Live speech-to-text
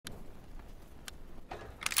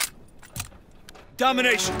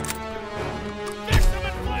Domination.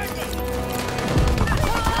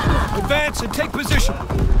 Advance and take position.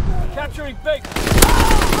 Capturing Baker.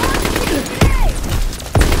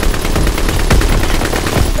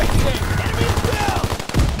 Taking aim. Enemies down.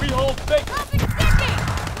 We hold Baker.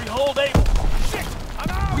 We hold Able. Shit!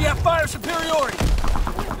 We have fire superiority.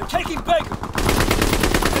 They're taking Baker.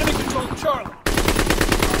 Enemy control Charlie.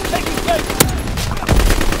 They're taking Baker.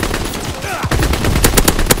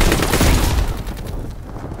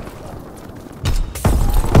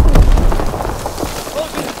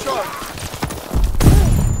 Closing the Charlie.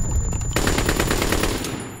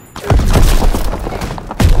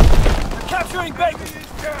 They're capturing Baker.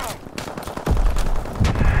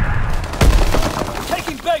 They're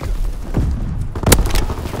taking Baker.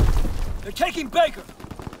 They're taking Baker.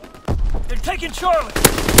 They're taking Charlie.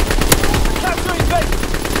 They're capturing Baker.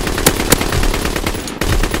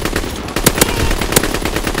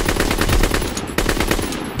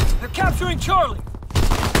 They're capturing Charlie.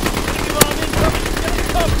 Enemy bomb incoming. Get the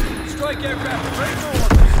cover. Strike aircraft ready for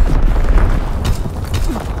order.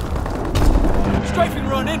 Strafing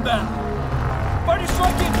run inbound. Fighter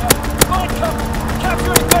strike inbound. Find cover.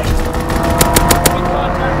 Capturing Baker. Enemy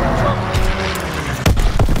contact with Charlie.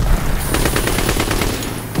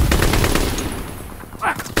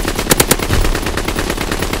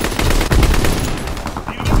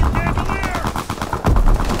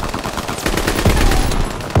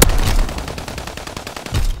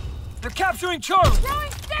 Capturing Charlie!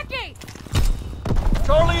 Throwing sticky!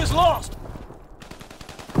 Charlie is lost!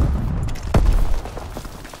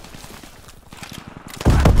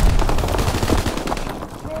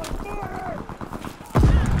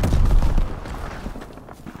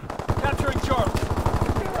 Capturing Charlie.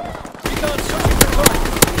 Recon searching for target.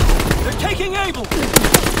 They're taking Able!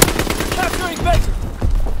 They're capturing Baker!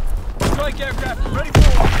 Strike aircraft ready for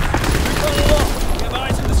order. Recon aloft. We have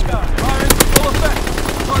eyes in the sky. Firing for full effect.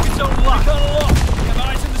 Target zone locked. Recon aloft. We have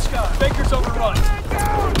eyes in the sky. Baker's overrun.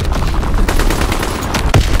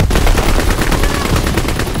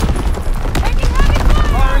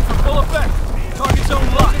 Firing for full effect. Target zone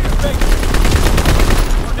locked. Baker.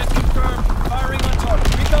 Coordinates confirmed. Firing on target.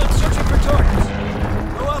 Recon searching for targets.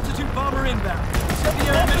 Low altitude bomber inbound. Heavy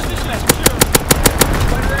air mission secure.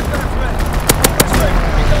 Fighter aircraft ready.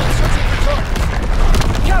 Recon searching for targets.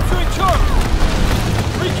 Capturing Charlie.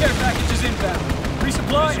 Recare packages inbound.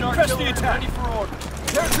 Resupply and press the attack. Ready for order.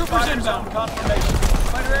 Paratroopers inbound. Confirmation.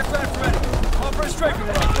 Fighter aircraft ready. Call for a strafing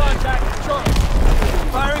run. Contact Charlie.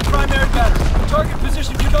 Firing primary battery. Target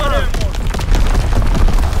position Yukon airborne.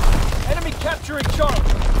 Enemy capturing Charlie.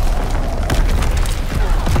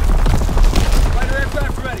 Fighter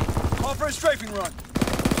aircraft ready. Call for a strafing run.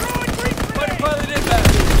 Fighter pilot inbound.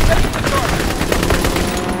 Taking the target.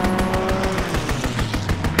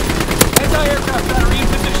 Anti-aircraft battery in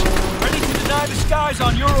position. Ready to deny the skies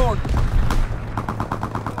on your order.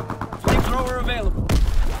 Flamethrower available.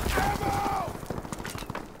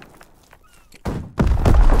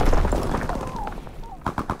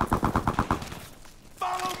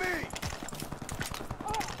 Follow me!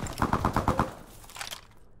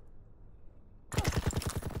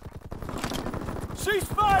 Cease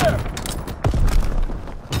fire!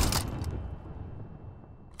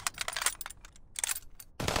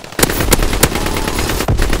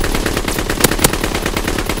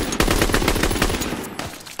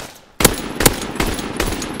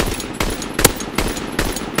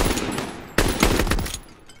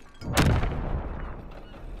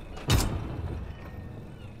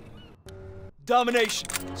 Domination.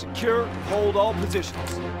 Secure, hold all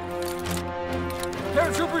positions.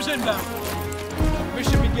 Paratroopers inbound.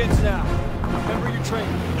 Mission begins now. Remember your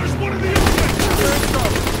training. There's one in the open! We're in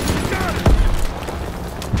trouble. Got it!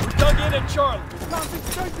 We're dug in at Charlie.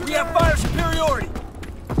 We have fire superiority.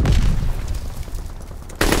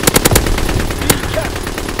 Lead captain.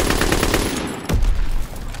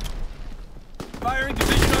 Firing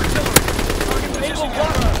division artillery. Target position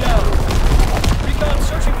confirmed. Down. Recon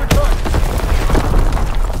searching for targets.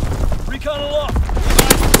 Recon aloft.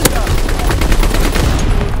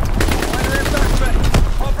 Fighter aircraft ready.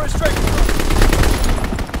 Call for a strafing run.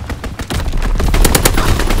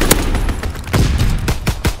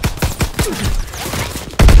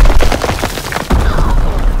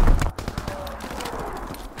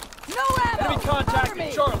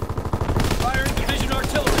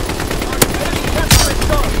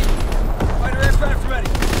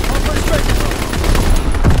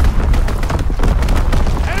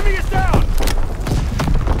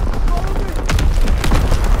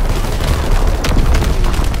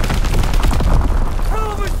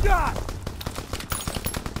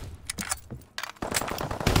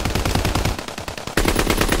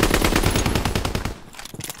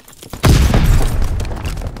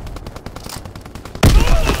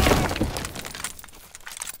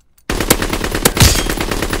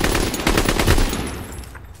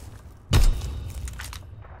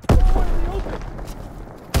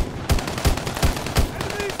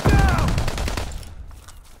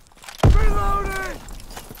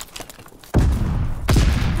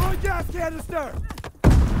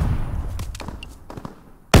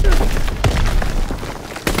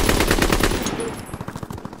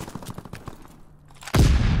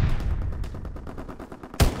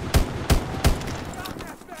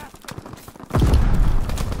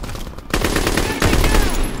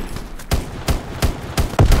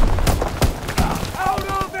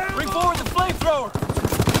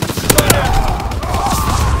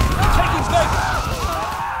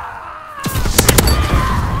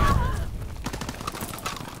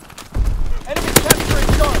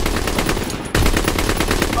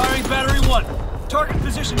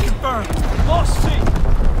 position confirmed. Lost C.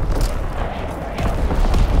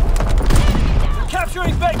 They're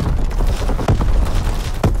capturing Baker.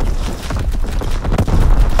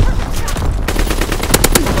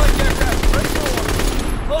 Light aircraft, ready for order.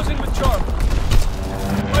 Closing with Charlie.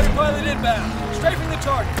 Fighter pilot inbound. Strafing the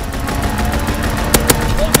target.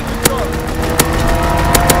 Closing with Charlie.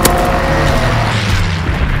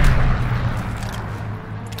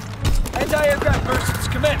 Anti-aircraft bursts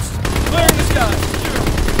commenced. Clearing the skies.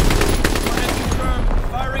 Coordinates confirmed.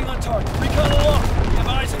 Firing on target. Recon aloft. We have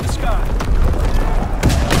eyes in the sky.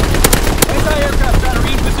 Anti-aircraft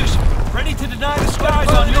battery in position. Ready to deny the skies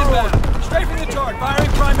on your order. Strafing the target.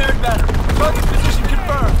 Firing primary battery.